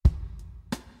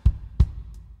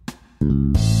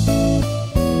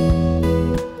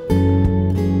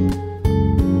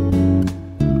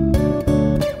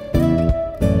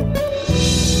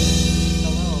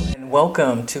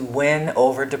welcome to Win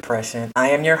Over Depression. I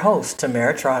am your host,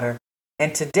 Tamara Trotter,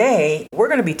 and today we're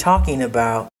going to be talking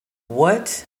about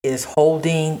what is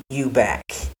holding you back.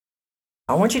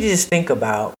 I want you to just think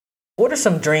about what are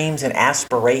some dreams and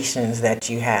aspirations that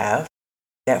you have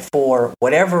that for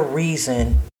whatever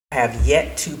reason have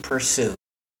yet to pursue.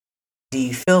 Do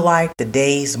you feel like the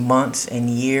days, months, and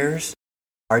years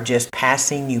are just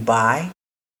passing you by?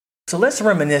 So let's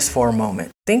reminisce for a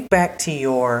moment. Think back to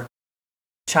your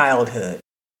childhood.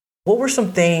 What were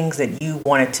some things that you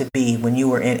wanted to be when you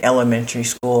were in elementary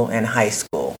school and high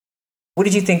school? What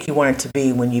did you think you wanted to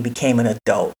be when you became an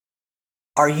adult?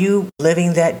 Are you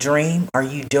living that dream? Are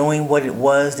you doing what it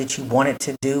was that you wanted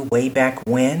to do way back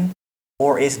when?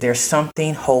 Or is there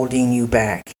something holding you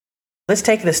back? Let's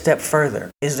take it a step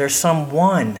further. Is there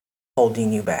someone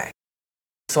holding you back?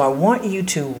 So I want you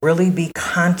to really be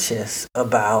conscious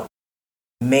about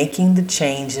making the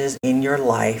changes in your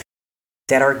life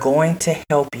that are going to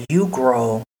help you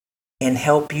grow and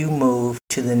help you move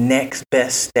to the next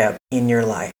best step in your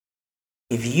life.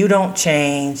 If you don't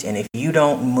change and if you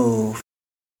don't move,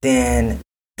 then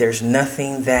there's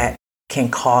nothing that can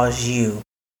cause you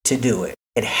to do it.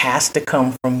 It has to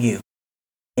come from you.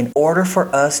 In order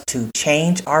for us to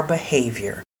change our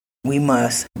behavior, we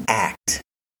must act.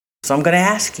 So I'm going to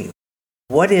ask you,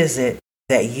 what is it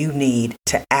that you need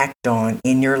to act on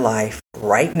in your life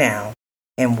right now?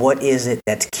 And what is it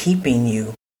that's keeping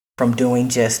you from doing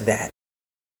just that?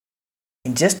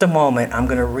 In just a moment, I'm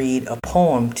going to read a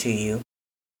poem to you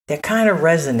that kind of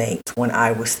resonates when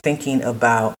I was thinking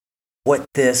about what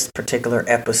this particular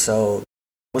episode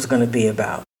was going to be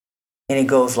about. And it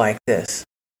goes like this.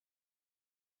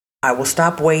 I will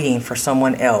stop waiting for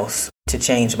someone else to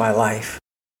change my life.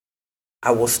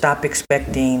 I will stop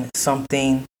expecting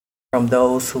something from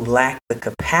those who lack the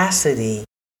capacity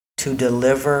to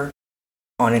deliver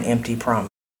on an empty promise.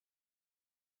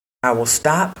 I will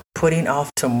stop putting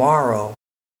off tomorrow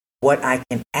what I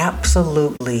can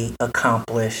absolutely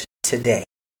accomplish today.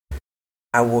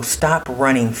 I will stop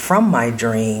running from my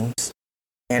dreams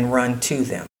and run to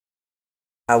them.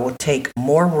 I will take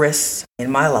more risks in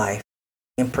my life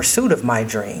in pursuit of my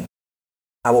dream.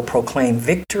 I will proclaim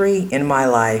victory in my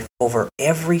life over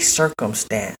every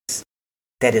circumstance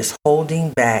that is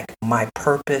holding back my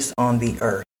purpose on the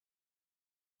earth.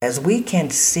 As we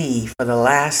can see for the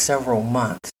last several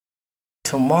months,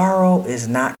 tomorrow is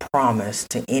not promised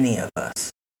to any of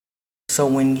us. So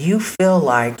when you feel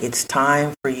like it's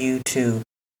time for you to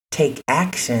take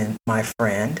action, my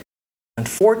friend,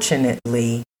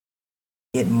 unfortunately,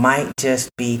 it might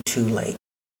just be too late.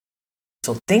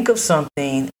 So think of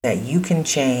something that you can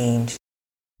change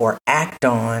or act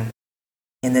on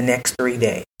in the next 3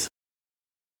 days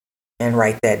and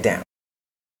write that down.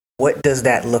 What does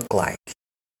that look like?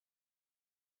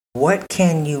 What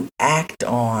can you act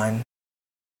on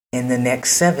in the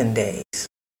next 7 days?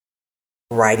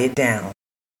 Write it down.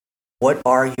 What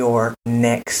are your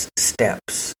next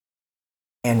steps?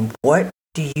 And what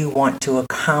do you want to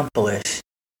accomplish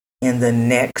in the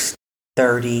next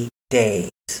 30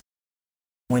 days?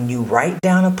 When you write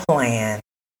down a plan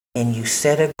and you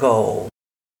set a goal,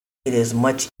 it is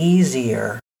much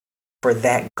easier for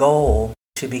that goal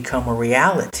to become a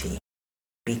reality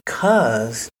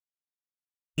because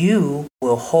you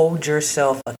will hold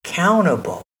yourself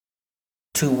accountable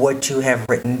to what you have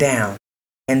written down.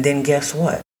 And then guess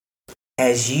what?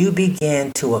 As you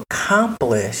begin to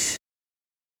accomplish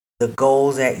the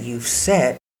goals that you've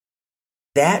set,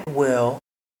 that will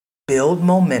build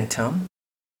momentum,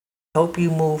 help you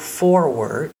move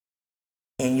forward,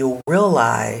 and you'll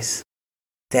realize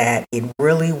that it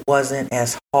really wasn't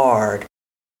as hard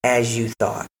as you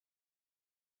thought.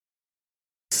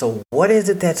 So what is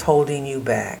it that's holding you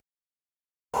back?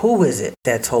 Who is it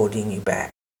that's holding you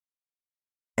back?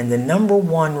 And the number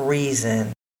one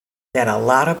reason that a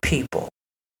lot of people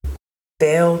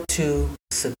fail to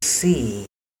succeed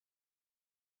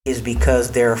is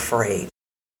because they're afraid.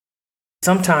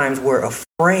 Sometimes we're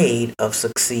afraid of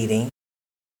succeeding.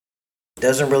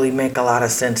 Doesn't really make a lot of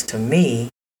sense to me,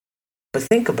 but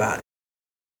think about it.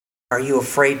 Are you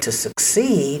afraid to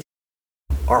succeed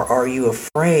or are you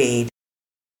afraid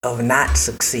of not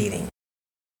succeeding?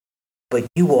 But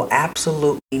you will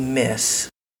absolutely miss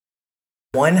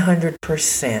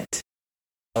 100%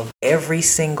 of every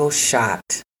single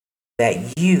shot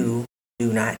that you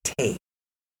do not take.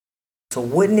 So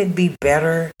wouldn't it be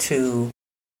better to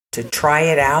try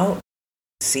it out,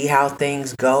 see how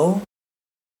things go,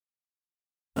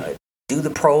 do the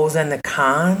pros and the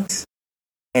cons,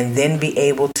 and then be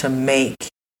able to make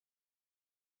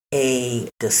a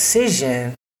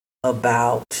decision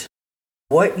about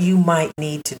what you might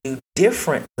need to do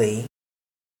differently,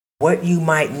 what you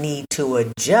might need to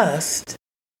adjust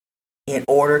in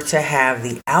order to have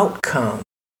the outcome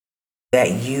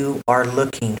that you are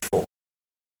looking for.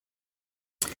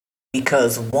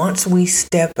 Because once we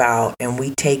step out and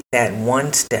we take that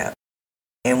one step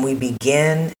and we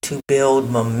begin to build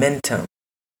momentum,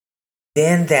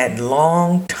 then that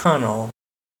long tunnel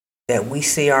that we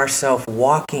see ourselves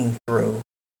walking through,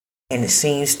 and it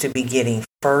seems to be getting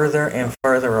further and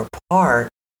further apart,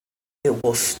 it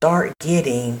will start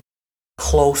getting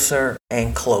closer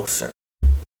and closer.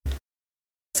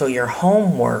 So your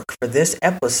homework for this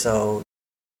episode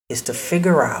is to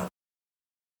figure out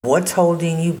what's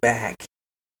holding you back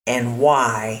and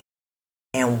why,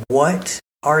 and what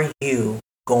are you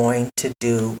going to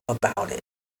do about it.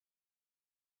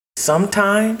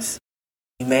 Sometimes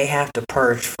you may have to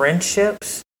purge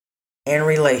friendships and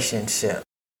relationships.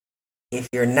 If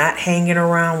you're not hanging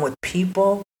around with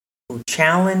people who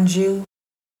challenge you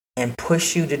and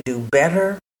push you to do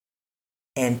better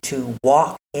and to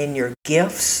walk in your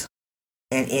gifts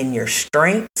and in your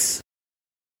strengths,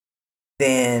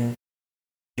 then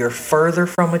you're further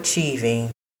from achieving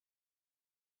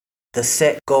the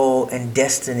set goal and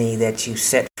destiny that you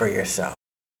set for yourself.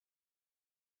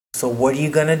 So what are you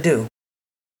going to do?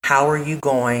 How are you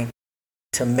going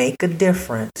to make a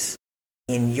difference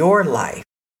in your life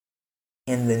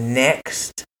in the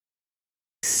next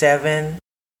 7,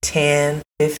 10,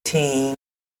 15,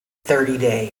 30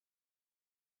 days?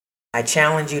 I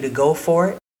challenge you to go for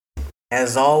it.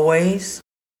 As always,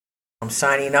 I'm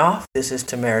signing off. This is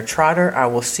Tamara Trotter. I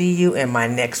will see you in my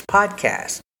next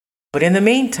podcast. But in the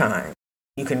meantime,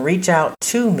 you can reach out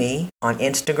to me on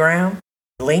Instagram,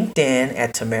 LinkedIn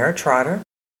at Tamara Trotter.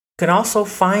 You can also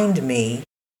find me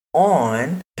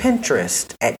on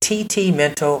Pinterest at TT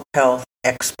Mental Health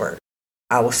Expert.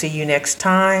 I will see you next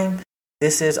time.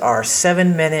 This is our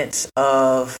 7 minutes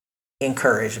of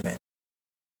encouragement.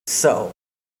 So,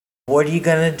 what are you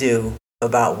going to do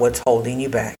about what's holding you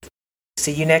back?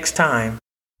 See you next time.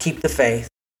 Keep the faith.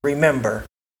 Remember,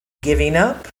 giving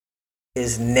up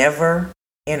is never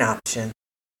an option.